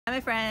Hi my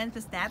friends,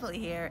 it's Natalie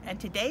here, and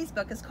today's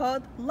book is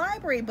called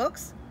Library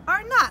Books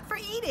Are Not for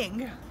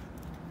Eating.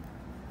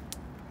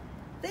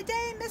 The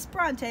day Miss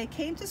Bronte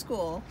came to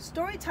school,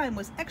 story time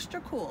was extra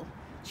cool.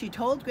 She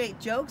told great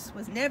jokes,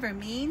 was never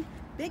mean,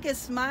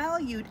 biggest smile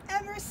you'd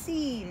ever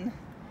seen.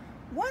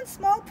 One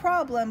small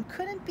problem,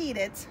 couldn't beat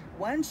it.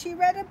 When she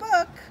read a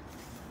book,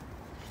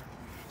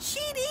 she'd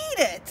eat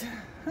it.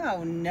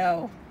 Oh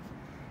no.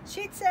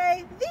 She'd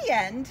say, the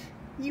end.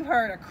 You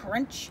heard a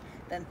crunch.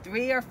 Then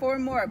 3 or 4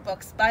 more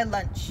books by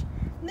lunch.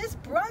 Miss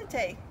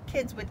Bronte,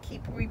 kids would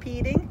keep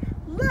repeating,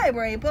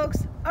 library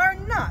books are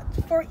not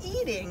for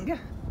eating.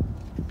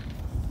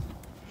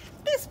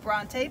 Miss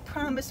Bronte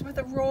promised with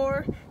a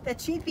roar that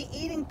she'd be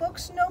eating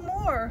books no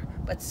more.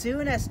 But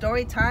soon as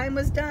story time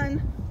was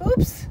done,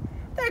 oops,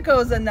 there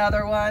goes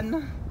another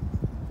one.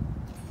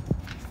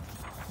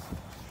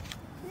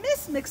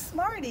 Miss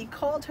McSmarty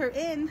called her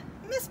in.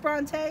 Miss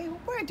Bronte,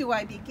 where do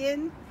I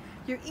begin?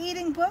 You're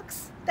eating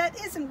books?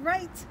 That isn't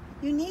right.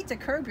 You need to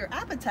curb your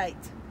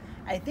appetite.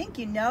 I think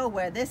you know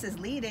where this is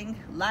leading.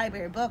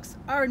 Library books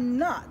are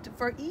not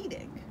for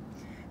eating.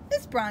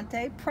 Miss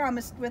Bronte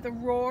promised with a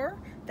roar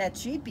that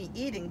she'd be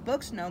eating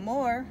books no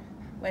more.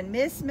 When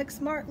Miss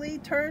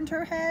McSmartly turned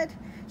her head,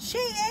 she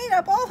ate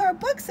up all her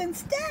books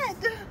instead.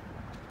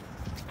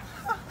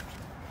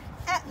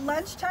 At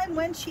lunchtime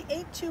when she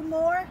ate 2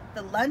 more,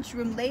 the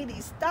lunchroom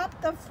ladies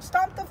stomped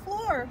the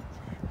floor.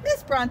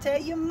 Miss Bronte,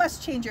 you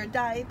must change your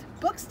diet.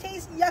 Books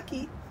taste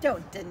yucky,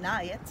 don't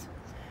deny it.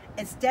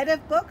 Instead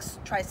of books,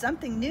 try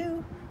something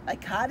new,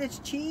 like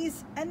cottage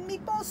cheese and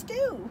meatball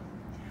stew.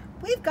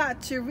 We've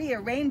got to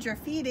rearrange your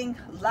feeding.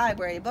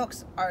 Library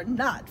books are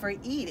not for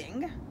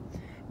eating.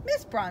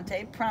 Miss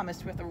Bronte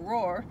promised with a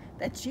roar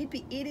that she'd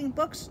be eating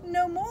books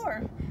no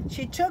more.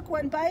 She took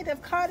 1 bite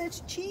of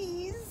cottage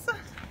cheese.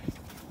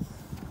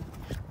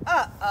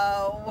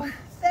 Uh-oh,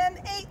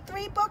 then ate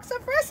 3 books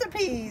of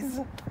recipes.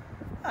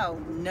 Oh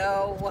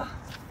no.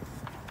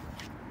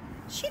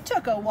 She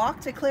took a walk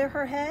to clear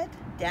her head.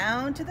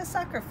 Down to the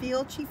soccer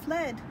field she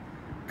fled.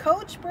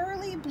 Coach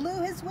Burley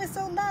blew his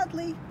whistle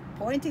loudly,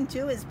 pointing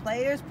to his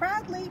players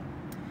proudly.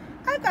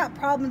 I've got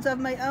problems of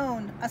my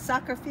own, a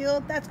soccer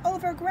field that's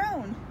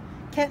overgrown.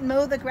 Can't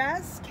mow the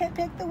grass, can't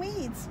pick the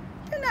weeds.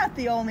 You're not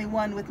the only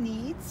one with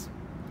needs.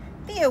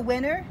 Be a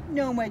winner,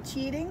 no more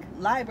cheating.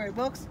 Library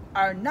books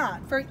are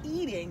not for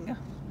eating.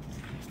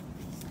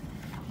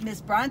 Miss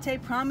Bronte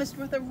promised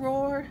with a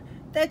roar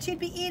that she'd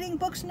be eating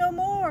books no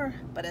more.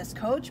 But as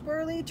Coach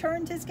Burley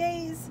turned his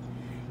gaze,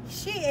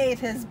 she ate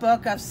his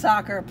book of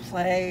soccer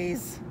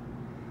plays.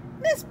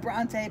 Miss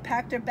Bronte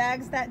packed her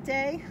bags that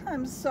day.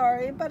 I'm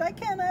sorry, but I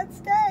cannot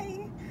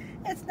stay.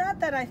 It's not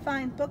that I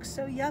find books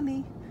so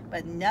yummy,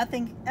 but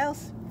nothing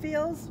else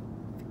fills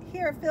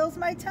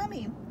my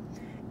tummy.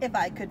 If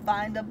I could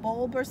find a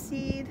bulb or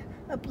seed,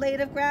 a blade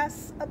of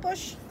grass, a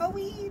bush, a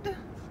weed.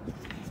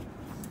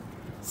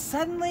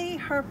 Suddenly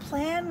her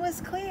plan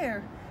was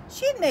clear.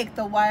 She'd make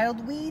the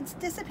wild weeds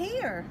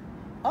disappear.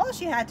 All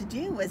she had to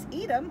do was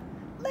eat 'em.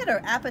 Let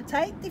her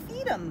appetite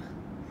defeat 'em.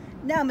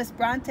 Now Miss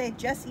Bronte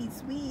just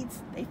eats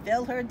weeds. They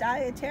fill her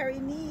dietary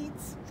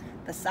needs.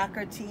 The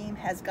soccer team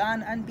has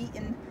gone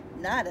unbeaten.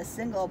 Not a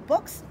single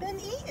book's been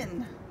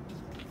eaten.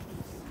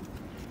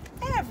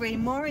 Every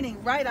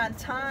morning right on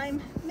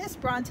time, Miss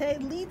Bronte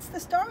leads the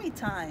story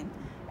time.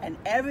 And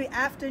every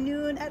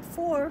afternoon at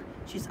 4,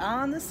 she's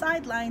on the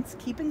sidelines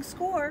keeping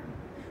score.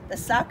 The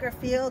soccer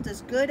field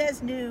is good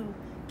as new.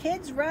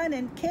 Kids run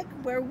and kick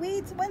where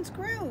weeds once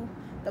grew.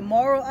 The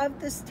moral of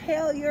this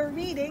tale you're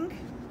reading: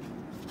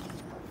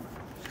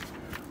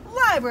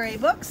 library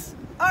books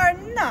are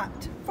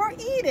not for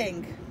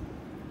eating.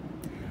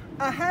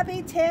 A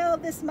happy tale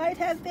this might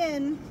have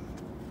been,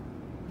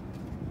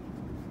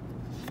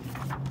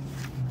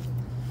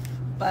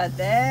 but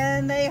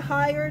then they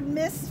hired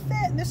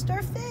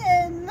Mr.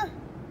 Finn.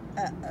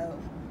 Uh-oh.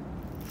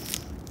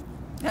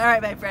 All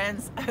right, my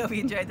friends, I hope you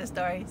enjoyed the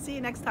story. See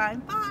you next time.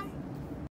 Bye.